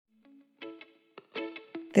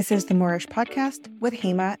This is the Moorish Podcast with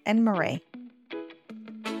Hema and Murray.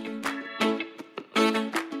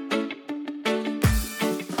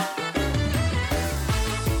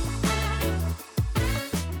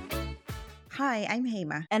 Hi, I'm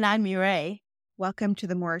Hema. And I'm Murray. Welcome to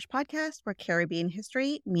the Moorish Podcast, where Caribbean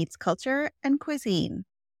history meets culture and cuisine.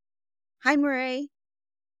 Hi, Murray.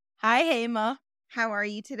 Hi, Hema. How are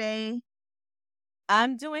you today?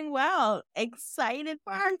 I'm doing well. Excited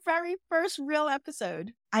for our very first real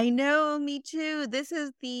episode. I know, me too. This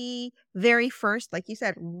is the very first, like you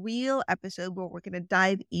said, real episode where we're going to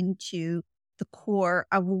dive into the core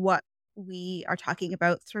of what we are talking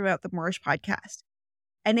about throughout the Moorish Podcast.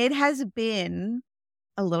 And it has been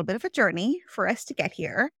a little bit of a journey for us to get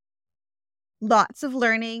here. Lots of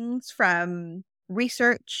learnings from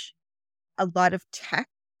research, a lot of tech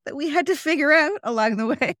that we had to figure out along the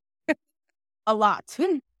way. A lot.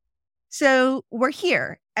 So we're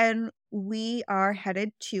here and we are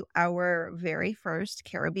headed to our very first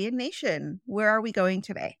Caribbean nation. Where are we going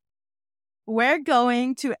today? We're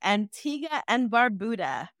going to Antigua and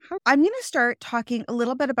Barbuda. I'm going to start talking a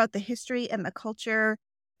little bit about the history and the culture,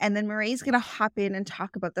 and then Marie's going to hop in and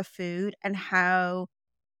talk about the food and how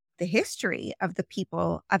the history of the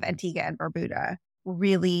people of Antigua and Barbuda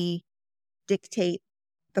really dictate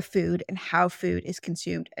the food and how food is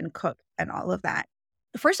consumed and cooked and all of that.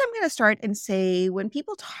 First, I'm going to start and say when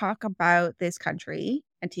people talk about this country,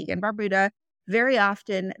 Antigua and Barbuda, very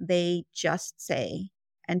often they just say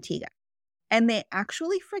Antigua. And they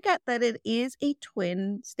actually forget that it is a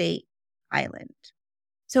twin state island.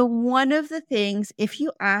 So one of the things, if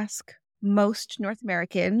you ask most North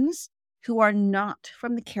Americans who are not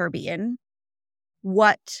from the Caribbean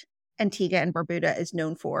what Antigua and Barbuda is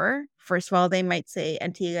known for, first of all, they might say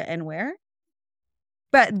Antigua and where?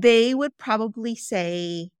 But they would probably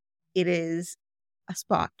say it is a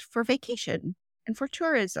spot for vacation and for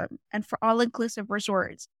tourism and for all-inclusive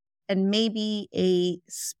resorts and maybe a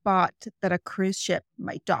spot that a cruise ship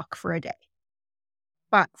might dock for a day.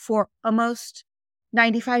 But for almost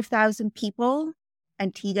 95,000 people,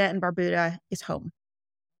 Antigua and Barbuda is home.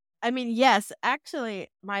 I mean, yes, actually,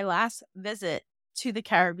 my last visit to the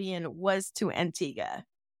Caribbean was to Antigua.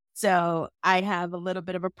 So I have a little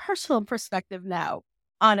bit of a personal perspective now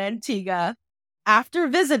on Antigua after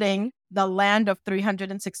visiting the land of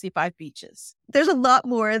 365 beaches. There's a lot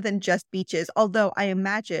more than just beaches, although I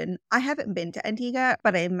imagine, I haven't been to Antigua,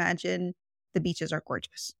 but I imagine the beaches are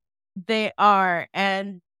gorgeous. They are,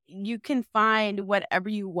 and you can find whatever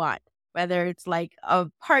you want, whether it's like a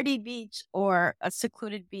party beach or a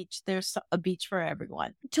secluded beach. There's a beach for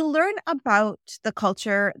everyone. To learn about the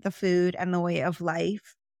culture, the food, and the way of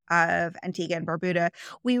life of Antigua and Barbuda,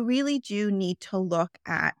 we really do need to look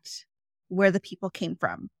at where the people came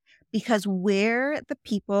from, because where the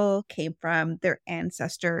people came from, their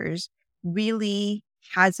ancestors, really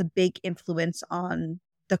has a big influence on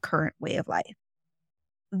the current way of life.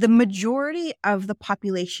 The majority of the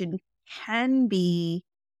population can be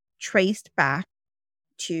traced back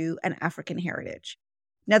to an African heritage.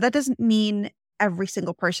 Now, that doesn't mean every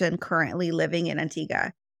single person currently living in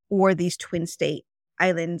Antigua or these twin state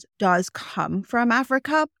islands does come from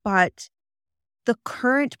Africa, but the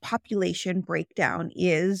current population breakdown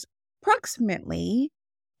is approximately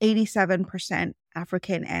 87%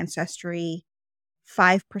 African ancestry,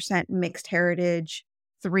 5% mixed heritage,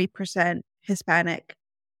 3% Hispanic,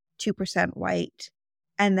 2% white,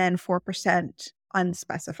 and then 4%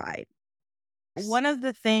 unspecified. One of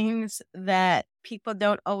the things that people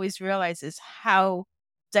don't always realize is how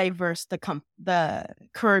diverse the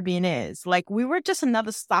Caribbean is. Like, we were just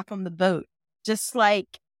another stop on the boat, just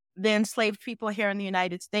like the enslaved people here in the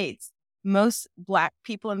United States. Most Black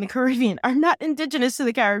people in the Caribbean are not indigenous to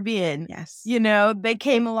the Caribbean. Yes. You know, they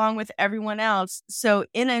came along with everyone else. So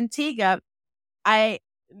in Antigua, I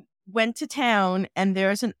went to town and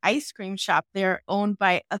there's an ice cream shop there owned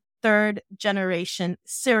by a third generation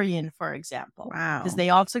Syrian, for example. Wow. Because they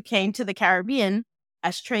also came to the Caribbean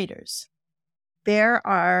as traders. There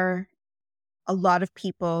are a lot of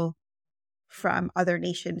people from other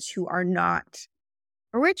nations who are not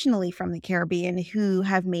originally from the Caribbean who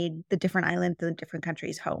have made the different islands and the different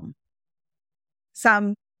countries home.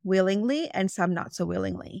 Some willingly and some not so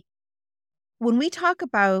willingly. When we talk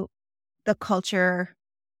about the culture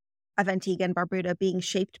of Antigua and Barbuda being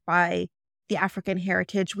shaped by the African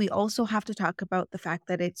heritage, we also have to talk about the fact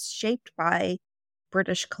that it's shaped by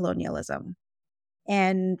British colonialism.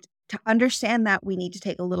 And to understand that, we need to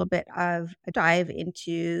take a little bit of a dive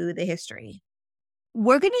into the history.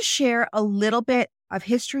 We're going to share a little bit of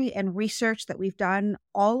history and research that we've done.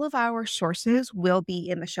 All of our sources will be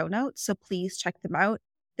in the show notes, so please check them out.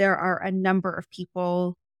 there are a number of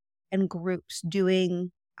people and groups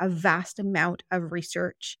doing a vast amount of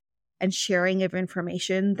research and sharing of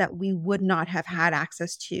information that we would not have had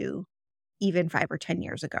access to even 5 or 10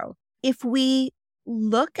 years ago. If we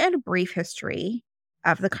look at a brief history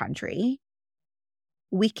of the country,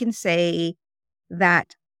 we can say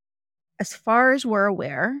that as far as we're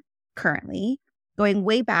aware currently, going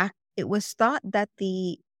way back, it was thought that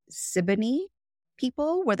the Siboney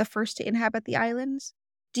people were the first to inhabit the islands.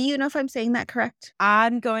 Do you know if I'm saying that correct?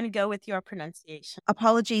 I'm going to go with your pronunciation.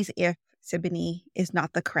 Apologies if Siboney is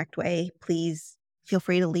not the correct way. Please feel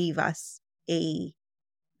free to leave us a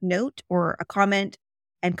note or a comment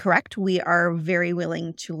and correct. We are very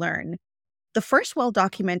willing to learn. The first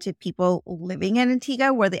well-documented people living in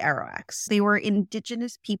Antigua were the Arawaks. They were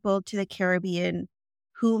indigenous people to the Caribbean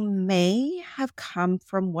who may have come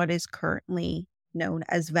from what is currently known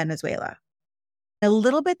as Venezuela. A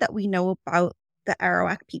little bit that we know about the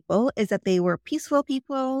Arawak people is that they were peaceful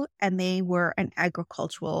people and they were an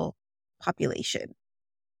agricultural population.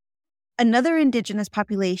 Another indigenous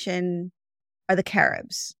population are the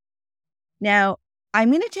Caribs. Now, I'm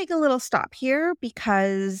going to take a little stop here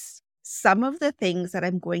because some of the things that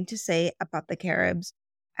I'm going to say about the Caribs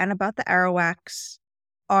and about the Arawaks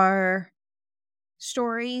are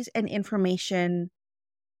stories and information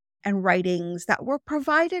and writings that were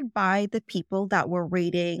provided by the people that were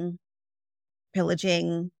raiding,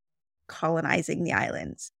 pillaging, colonizing the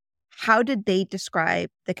islands. How did they describe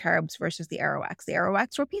the Caribs versus the Arawaks? The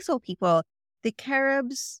Arawaks were peaceful people. The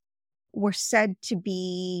Caribs were said to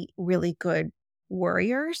be really good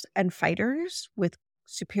warriors and fighters with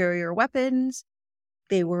superior weapons.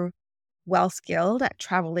 They were well skilled at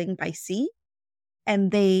traveling by sea.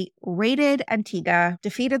 And they raided Antigua,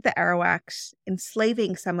 defeated the Arawaks,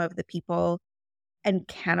 enslaving some of the people and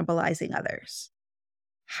cannibalizing others.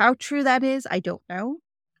 How true that is, I don't know.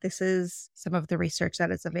 This is some of the research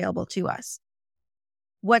that is available to us.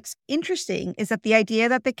 What's interesting is that the idea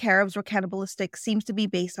that the Caribs were cannibalistic seems to be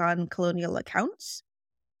based on colonial accounts,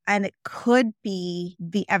 and it could be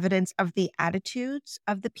the evidence of the attitudes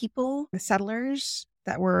of the people, the settlers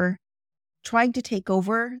that were trying to take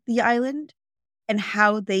over the island, and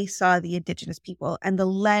how they saw the indigenous people and the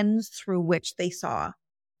lens through which they saw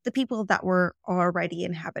the people that were already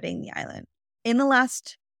inhabiting the island. In the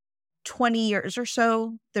last 20 years or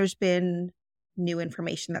so, there's been new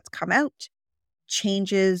information that's come out,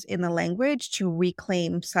 changes in the language to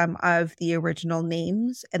reclaim some of the original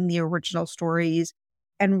names and the original stories,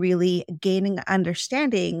 and really gaining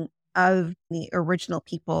understanding of the original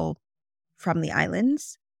people from the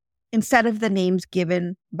islands instead of the names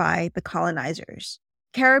given by the colonizers.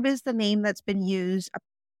 Carib is the name that's been used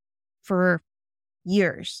for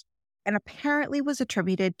years and apparently was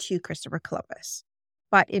attributed to Christopher Columbus.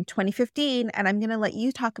 But in 2015, and I'm going to let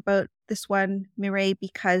you talk about this one, Mireille,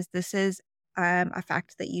 because this is a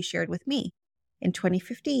fact that you shared with me. In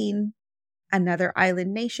 2015, another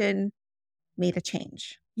island nation made a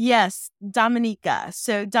change. Yes, Dominica.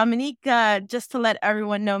 So Dominica, just to let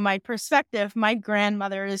everyone know my perspective, my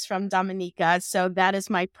grandmother is from Dominica. So that is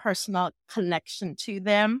my personal connection to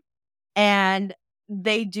them. And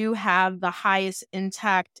they do have the highest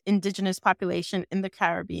intact indigenous population in the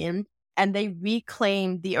Caribbean. And they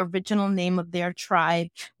reclaimed the original name of their tribe,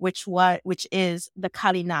 which is the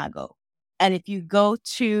Kalinago. And if you go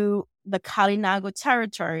to the Kalinago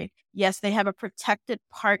territory, yes, they have a protected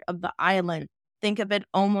part of the island. Think of it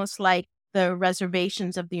almost like the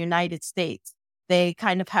reservations of the United States. They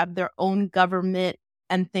kind of have their own government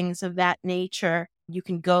and things of that nature. You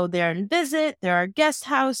can go there and visit. There are guest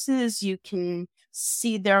houses. You can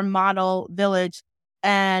see their model village.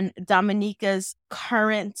 And Dominica's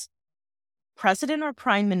current president or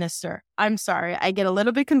prime minister, I'm sorry, I get a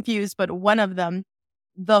little bit confused, but one of them,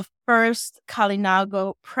 the first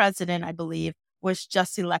Kalinago president, I believe, was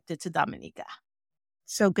just elected to Dominica.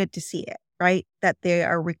 So good to see it, right? That they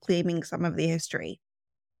are reclaiming some of the history.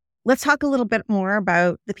 Let's talk a little bit more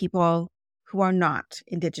about the people who are not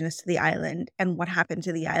indigenous to the island and what happened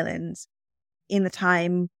to the islands in the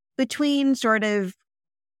time between sort of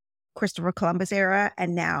Christopher Columbus era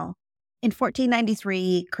and now. In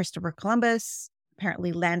 1493, Christopher Columbus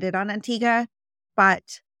apparently landed on Antigua,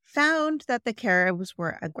 but found that the Caribs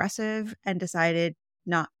were aggressive and decided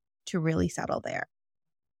not to really settle there.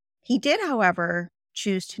 He did, however,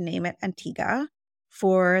 choose to name it Antigua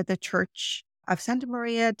for the Church of Santa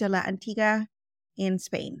Maria de la Antigua in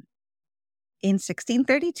Spain. In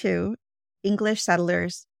 1632, English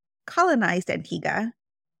settlers colonized Antigua,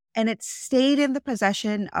 and it stayed in the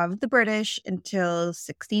possession of the British until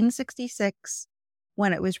 1666,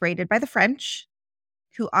 when it was raided by the French,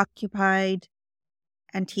 who occupied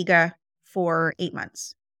Antigua for 8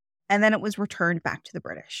 months, and then it was returned back to the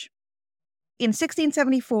British. In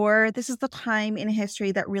 1674, this is the time in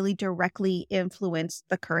history that really directly influenced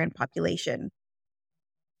the current population.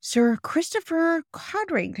 Sir Christopher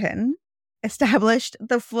Codrington established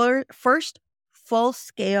the first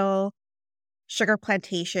full-scale sugar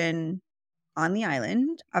plantation on the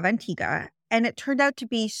island of Antigua, and it turned out to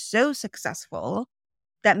be so successful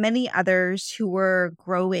that many others who were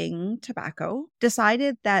growing tobacco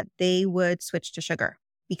decided that they would switch to sugar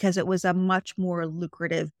because it was a much more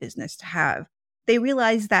lucrative business to have. They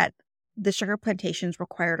realized that the sugar plantations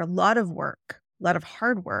required a lot of work, a lot of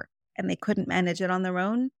hard work, and they couldn't manage it on their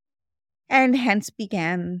own, and hence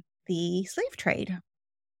began the slave trade.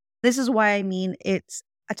 This is why I mean it's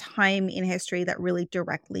a time in history that really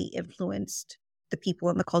directly influenced the people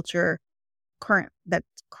and the culture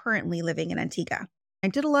that's currently living in Antigua. I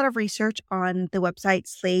did a lot of research on the website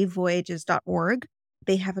slavevoyages.org.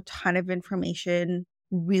 They have a ton of information,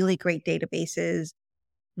 really great databases,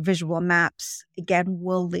 visual maps. Again,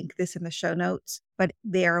 we'll link this in the show notes, but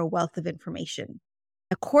they are a wealth of information.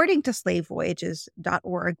 According to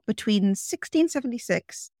slavevoyages.org, between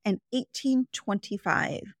 1676 and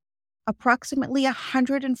 1825, approximately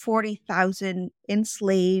 140,000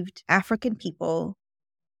 enslaved African people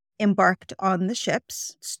embarked on the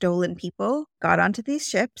ships. Stolen people got onto these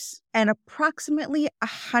ships, and approximately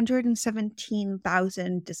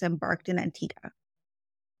 117,000 disembarked in Antigua.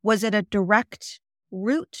 Was it a direct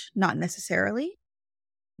route? Not necessarily.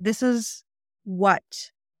 This is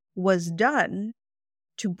what was done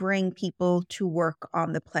to bring people to work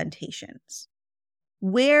on the plantations.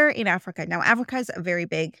 Where in Africa? Now, Africa is a very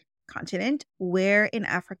big continent. Where in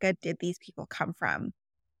Africa did these people come from?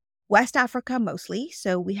 West Africa mostly.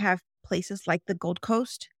 So we have places like the Gold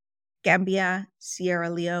Coast, Gambia, Sierra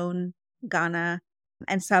Leone, Ghana,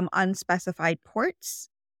 and some unspecified ports.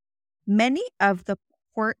 Many of the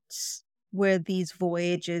ports where these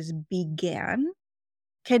voyages began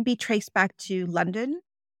can be traced back to London,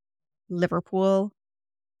 Liverpool,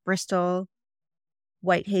 Bristol,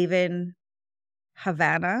 Whitehaven,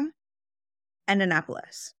 Havana, and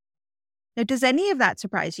Annapolis. Now, does any of that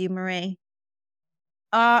surprise you, Murray?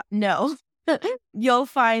 No. You'll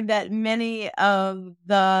find that many of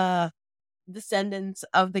the descendants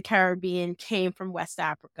of the Caribbean came from West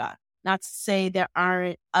Africa. Not to say there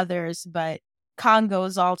aren't others, but Congo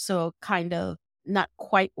is also kind of not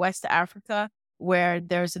quite West Africa, where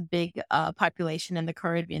there's a big population in the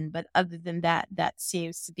Caribbean. But other than that, that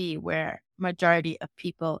seems to be where majority of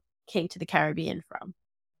people came to the Caribbean from.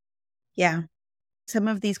 Yeah. Some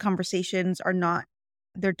of these conversations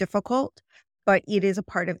they're difficult, but it is a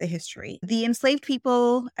part of the history. The enslaved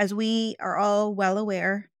people, as we are all well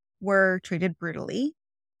aware, were treated brutally,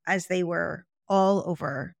 as they were all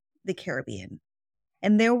over the Caribbean.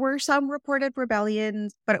 And there were some reported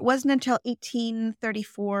rebellions, but it wasn't until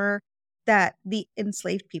 1834 that the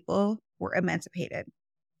enslaved people were emancipated.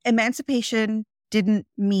 Emancipation didn't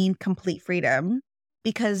mean complete freedom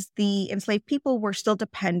because the enslaved people were still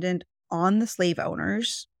dependent on the slave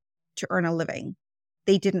owners to earn a living.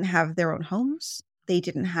 They didn't have their own homes. They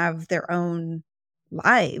didn't have their own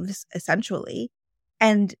lives, essentially.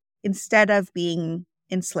 And instead of being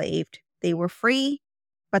enslaved, they were free,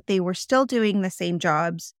 but they were still doing the same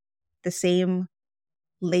jobs, the same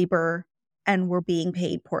labor, and were being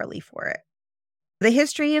paid poorly for it. The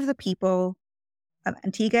history of the people of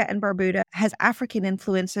Antigua and Barbuda has African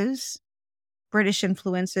influences, British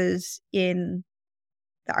influences in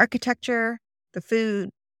the architecture, the food,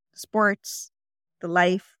 the sports, the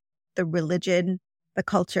life, the religion, the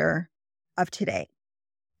culture of today.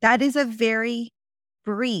 That is a very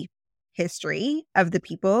brief history of the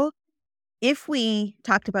people. If we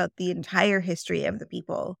talked about the entire history of the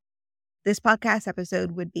people, this podcast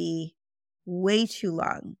episode would be way too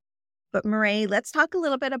long. But Murray, let's talk a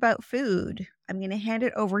little bit about food. I'm going to hand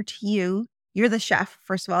it over to you. You're the chef.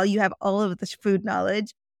 First of all, you have all of this food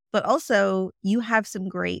knowledge, but also you have some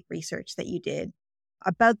great research that you did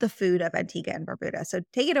about the food of Antigua and Barbuda. So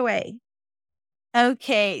take it away.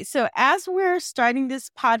 Okay, so as we're starting this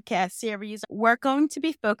podcast series, we're going to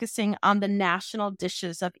be focusing on the national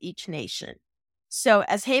dishes of each nation. So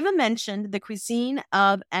as Hava mentioned, the cuisine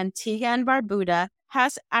of Antigua and Barbuda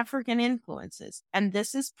has African influences, and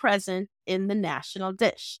this is present in the national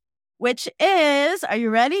dish, which is, are you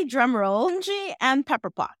ready? Drum roll, fungi and pepper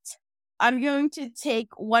pot. I'm going to take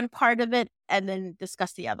one part of it and then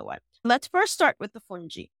discuss the other one. Let's first start with the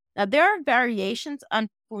fungi. Now, there are variations on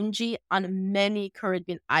fungi on many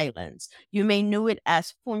Caribbean islands. You may know it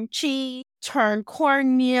as fungi, turned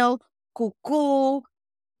cornmeal, cuckoo.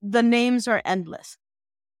 The names are endless.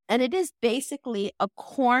 And it is basically a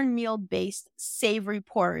cornmeal-based savory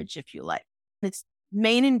porridge, if you like. Its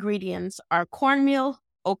main ingredients are cornmeal,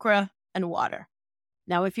 okra, and water.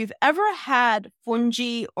 Now, if you've ever had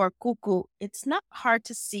fungi or kuku, it's not hard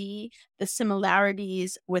to see the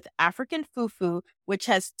similarities with African fufu, which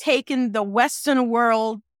has taken the Western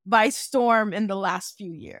world by storm in the last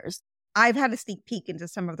few years. I've had a sneak peek into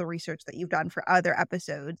some of the research that you've done for other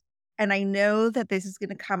episodes, and I know that this is going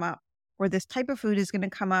to come up, or this type of food is going to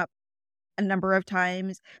come up a number of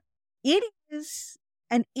times. It is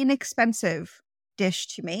an inexpensive dish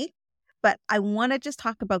to make, but I want to just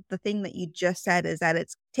talk about the thing that you just said, is that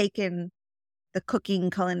it's taken the cooking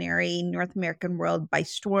culinary North American world by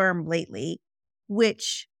storm lately,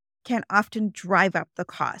 which can often drive up the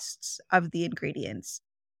costs of the ingredients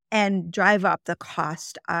and drive up the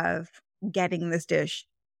cost of getting this dish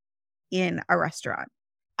in a restaurant.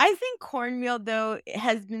 I think cornmeal, though,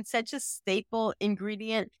 has been such a staple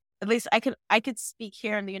ingredient. At least I could speak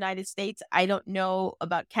here in the United States. I don't know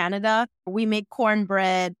about Canada. We make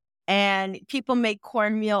cornbread and people make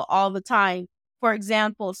cornmeal all the time. For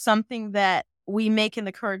example, something that we make in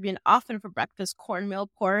the Caribbean often for breakfast, cornmeal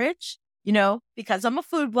porridge. Because I'm a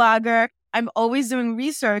food blogger, I'm always doing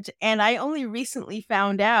research, and I only recently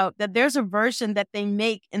found out that there's a version that they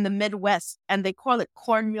make in the Midwest, and they call it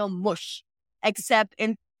cornmeal mush, except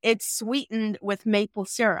it's sweetened with maple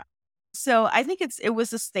syrup. So I think it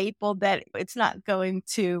was a staple that it's not going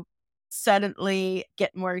to suddenly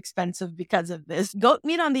get more expensive because of this. Goat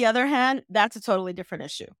meat, on the other hand, that's a totally different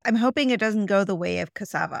issue. I'm hoping it doesn't go the way of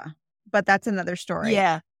cassava, but that's another story.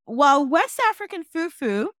 Yeah. While West African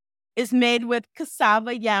fufu is made with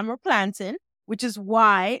cassava, yam, or plantain, which is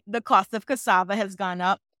why the cost of cassava has gone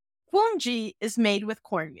up, fungi is made with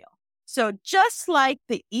cornmeal. So just like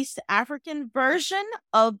the East African version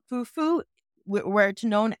of fufu, where it's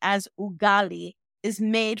known as ugali, is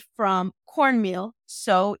made from cornmeal,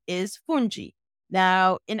 so is fungi.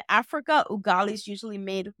 Now, in Africa, ugali is usually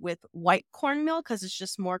made with white cornmeal because it's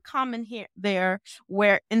just more common there,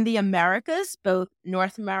 where in the Americas, both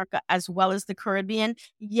North America as well as the Caribbean,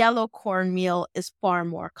 yellow cornmeal is far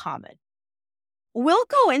more common. We'll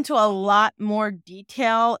go into a lot more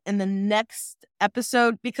detail in the next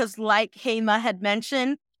episode because, like Hema had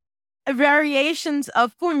mentioned, variations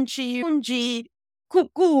of fungi,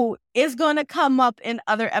 kuku is going to come up in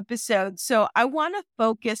other episodes. So I want to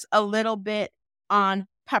focus a little bit on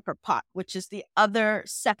pepper pot, which is the other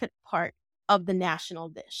second part of the national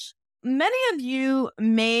dish. Many of you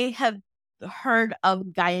may have heard of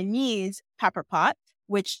Guyanese pepper pot,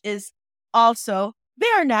 which is also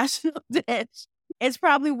their national dish. It's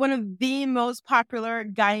probably one of the most popular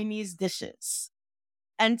Guyanese dishes.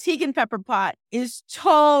 Antiguan pepper pot is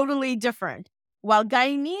totally different. While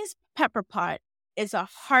Guyanese pepper pot is a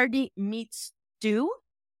hearty meat stew,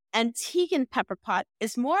 Antiguan pepper pot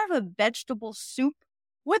is more of a vegetable soup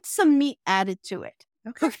with some meat added to it.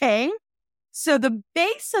 Okay? So the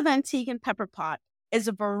base of Antiguan pepper pot is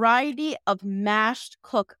a variety of mashed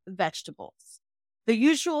cooked vegetables. The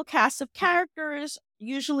usual cast of characters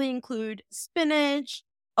usually include spinach,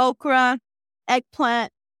 okra,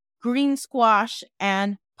 eggplant, green squash,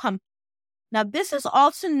 and pumpkin. Now, this is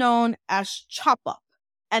also known as chop up,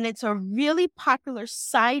 and it's a really popular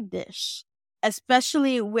side dish,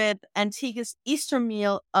 especially with Antigua's Easter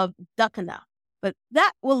meal of dakana. But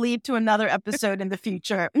that will lead to another episode in the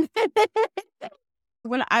future.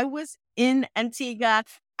 When I was in Antigua,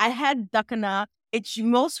 I had dakana.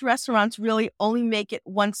 Most restaurants really only make it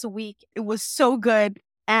once a week. It was so good,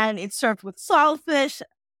 and it's served with saltfish.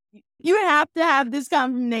 You have to have this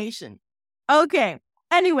combination. Okay.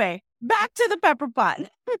 Anyway, back to the pepper pot.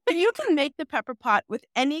 You can make the pepper pot with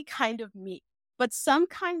any kind of meat, but some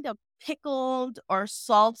kind of pickled or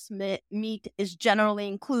salted meat is generally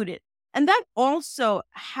included. And that also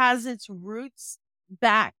has its roots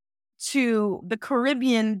back to the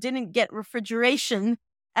Caribbean didn't get refrigeration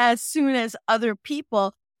as soon as other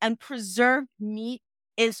people, and preserved meat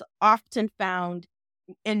is often found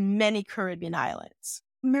in many Caribbean islands.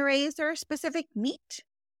 Mireille, is there a specific meat?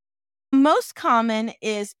 Most common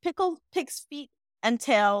is pickled pig's feet and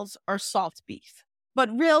tails or salt beef. But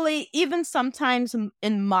really, even sometimes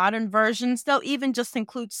in modern versions, they'll even just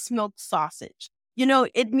include smoked sausage.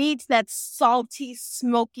 It needs that salty,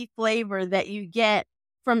 smoky flavor that you get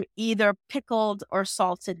from either pickled or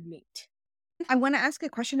salted meat. I want to ask a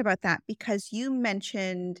question about that because you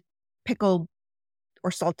mentioned pickled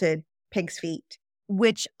or salted pig's feet,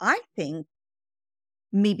 which I think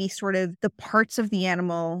may be sort of the parts of the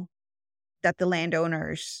animal that the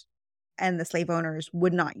landowners and the slave owners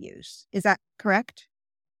would not use. Is that correct?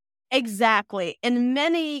 Exactly. In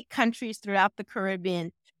many countries throughout the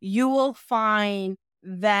Caribbean, you will find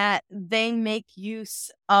that they make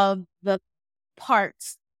use of the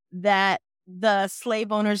parts that the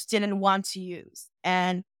slave owners didn't want to use.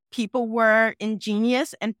 And people were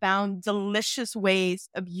ingenious and found delicious ways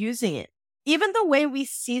of using it. Even the way we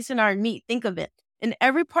season our meat, think of it. In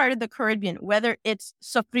every part of the Caribbean, whether it's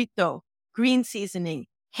sofrito, green seasoning,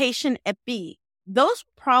 Haitian epi, those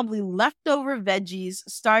probably leftover veggies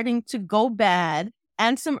starting to go bad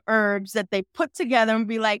and some herbs that they put together and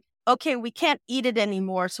be like, okay, we can't eat it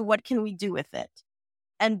anymore. So what can we do with it?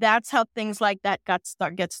 And that's how things like that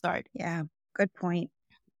get started. Yeah, good point.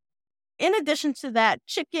 In addition to that,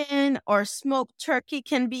 chicken or smoked turkey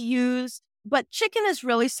can be used, but chicken is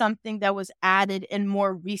really something that was added in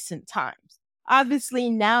more recent times. Obviously,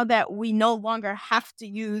 now that we no longer have to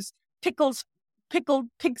use pickled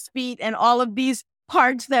pig's feet and all of these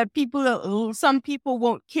parts that some people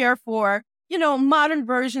won't care for, modern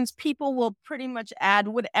versions, people will pretty much add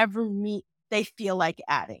whatever meat they feel like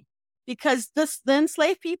adding. Because the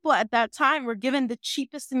enslaved people at that time were given the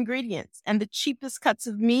cheapest ingredients and the cheapest cuts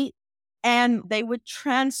of meat, and they would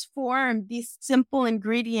transform these simple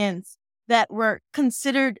ingredients that were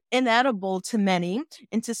considered inedible to many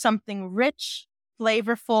into something rich,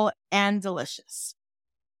 flavorful, and delicious.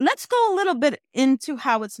 Let's go a little bit into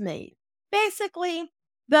how it's made. Basically,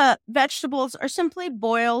 the vegetables are simply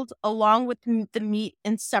boiled along with the meat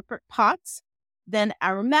in separate pots. Then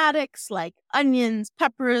aromatics like onions,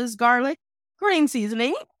 peppers, garlic, green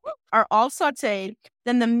seasoning are all sauteed.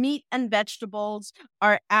 Then the meat and vegetables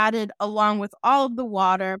are added along with all of the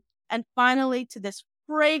water. And finally, to this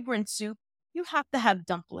fragrant soup, you have to have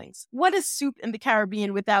dumplings. What is soup in the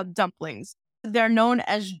Caribbean without dumplings? They're known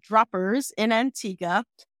as droppers in Antigua.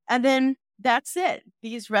 And then that's it.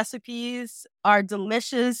 These recipes are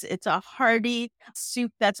delicious. It's a hearty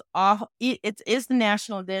soup it is the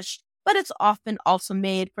national dish, but it's often also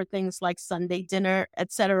made for things like Sunday dinner,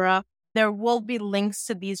 etc. There will be links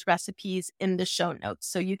to these recipes in the show notes,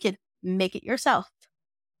 so you can make it yourself.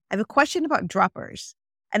 I have a question about droppers,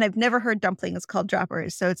 and I've never heard dumplings called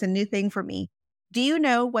droppers, so it's a new thing for me. Do you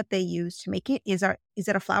know what they use to make it? Is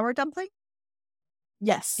it a flour dumpling?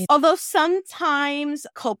 Yes. Although sometimes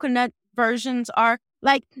coconut versions are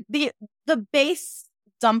like the base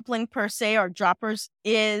dumpling per se or droppers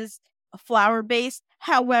is flour based.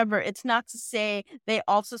 However, it's not to say they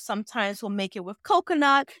also sometimes will make it with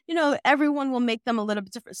coconut. Everyone will make them a little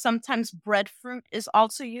bit different. Sometimes breadfruit is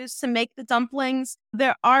also used to make the dumplings.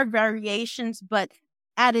 There are variations, but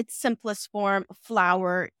at its simplest form,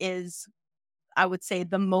 flour is, I would say,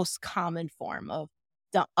 the most common form of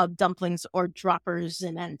dumplings or droppers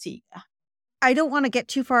in Antigua. I don't want to get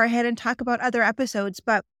too far ahead and talk about other episodes,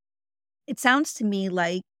 but it sounds to me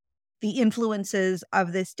like the influences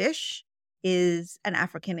of this dish is an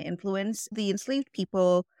African influence. The enslaved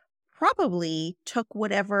people probably took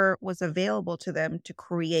whatever was available to them to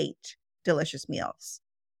create delicious meals.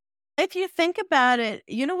 If you think about it,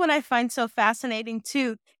 what I find so fascinating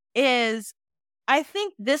too is I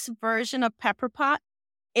think this version of pepper pot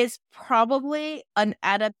is probably an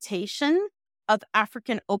adaptation of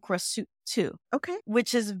African okra soup too. Okay.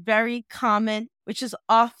 Which is very common, which is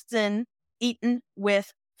often eaten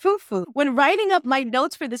with fufu. When writing up my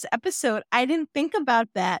notes for this episode, I didn't think about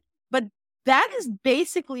that, but that is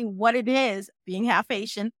basically what it is. Being half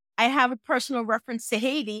Asian, I have a personal reference to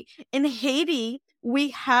Haiti. In Haiti,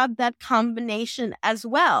 we have that combination as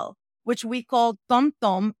well, which we call tom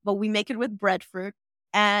tom, but we make it with breadfruit,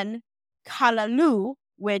 and kalaloo,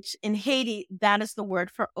 which in Haiti, that is the word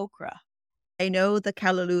for okra. I know the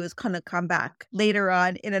kalaloo is going to come back later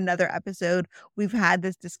on in another episode. We've had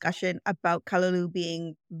this discussion about kalaloo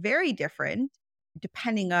being very different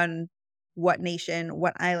depending on what nation,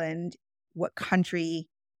 what island, what country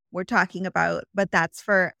we're talking about. But that's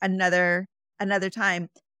for another time.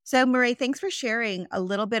 So, Mireille, thanks for sharing a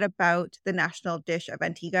little bit about the national dish of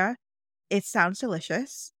Antigua. It sounds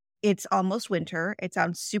delicious. It's almost winter. It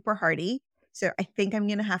sounds super hearty. So I think I'm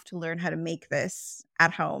going to have to learn how to make this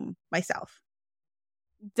at home myself.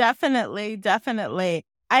 Definitely.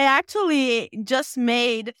 I actually just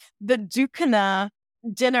made the Dukana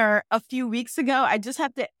dinner a few weeks ago. I just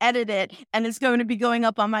have to edit it, and it's going to be going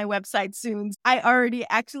up on my website soon. I already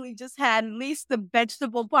actually just had at least the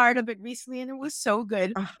vegetable part of it recently, and it was so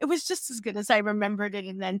good. It was just as good as I remembered it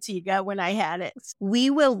in Antigua when I had it.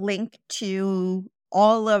 We will link to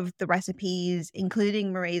all of the recipes,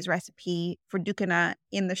 including Mireille's recipe for Dukana,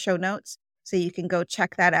 in the show notes, so you can go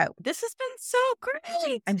check that out. This has been so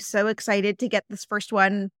great. I'm so excited to get this first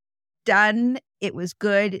one done. It was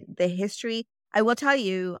good. The history, I will tell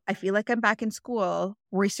you, I feel like I'm back in school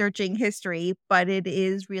researching history, but it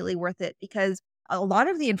is really worth it because a lot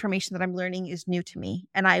of the information that I'm learning is new to me,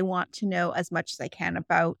 and I want to know as much as I can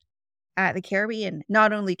about the Caribbean,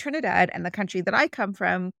 not only Trinidad and the country that I come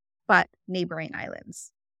from, but neighboring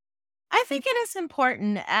islands. I think it is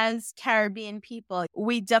important as Caribbean people.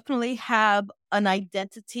 We definitely have an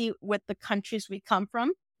identity with the countries we come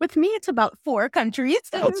from. With me, it's about 4 countries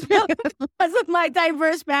because of my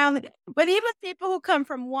diverse family, but even people who come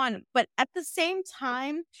from one. But at the same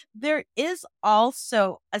time, there is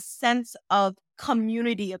also a sense of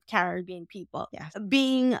community of Caribbean people. Yes.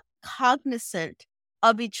 Being cognizant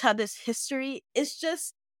of each other's history is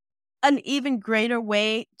just an even greater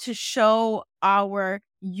way to show our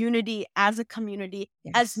unity as a community,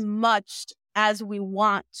 as much as we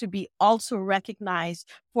want to be also recognized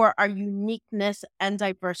for our uniqueness and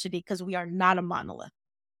diversity, because we are not a monolith.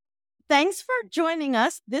 Thanks for joining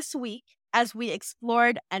us this week as we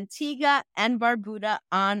explored Antigua and Barbuda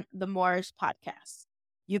on the Moorish Podcast.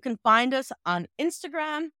 You can find us on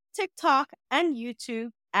Instagram, TikTok, and YouTube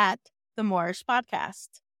at the Moorish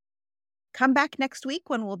Podcast. Come back next week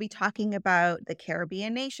when we'll be talking about the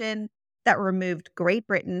Caribbean nation that removed Great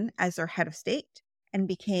Britain as their head of state and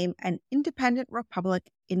became an independent republic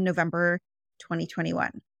in November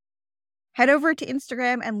 2021. Head over to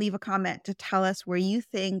Instagram and leave a comment to tell us where you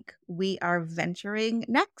think we are venturing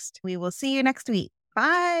next. We will see you next week.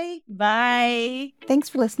 Bye. Bye. Thanks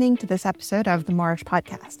for listening to this episode of the Moorish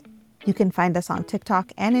Podcast. You can find us on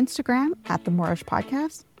TikTok and Instagram at the Moorish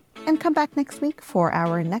Podcast. And come back next week for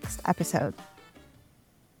our next episode.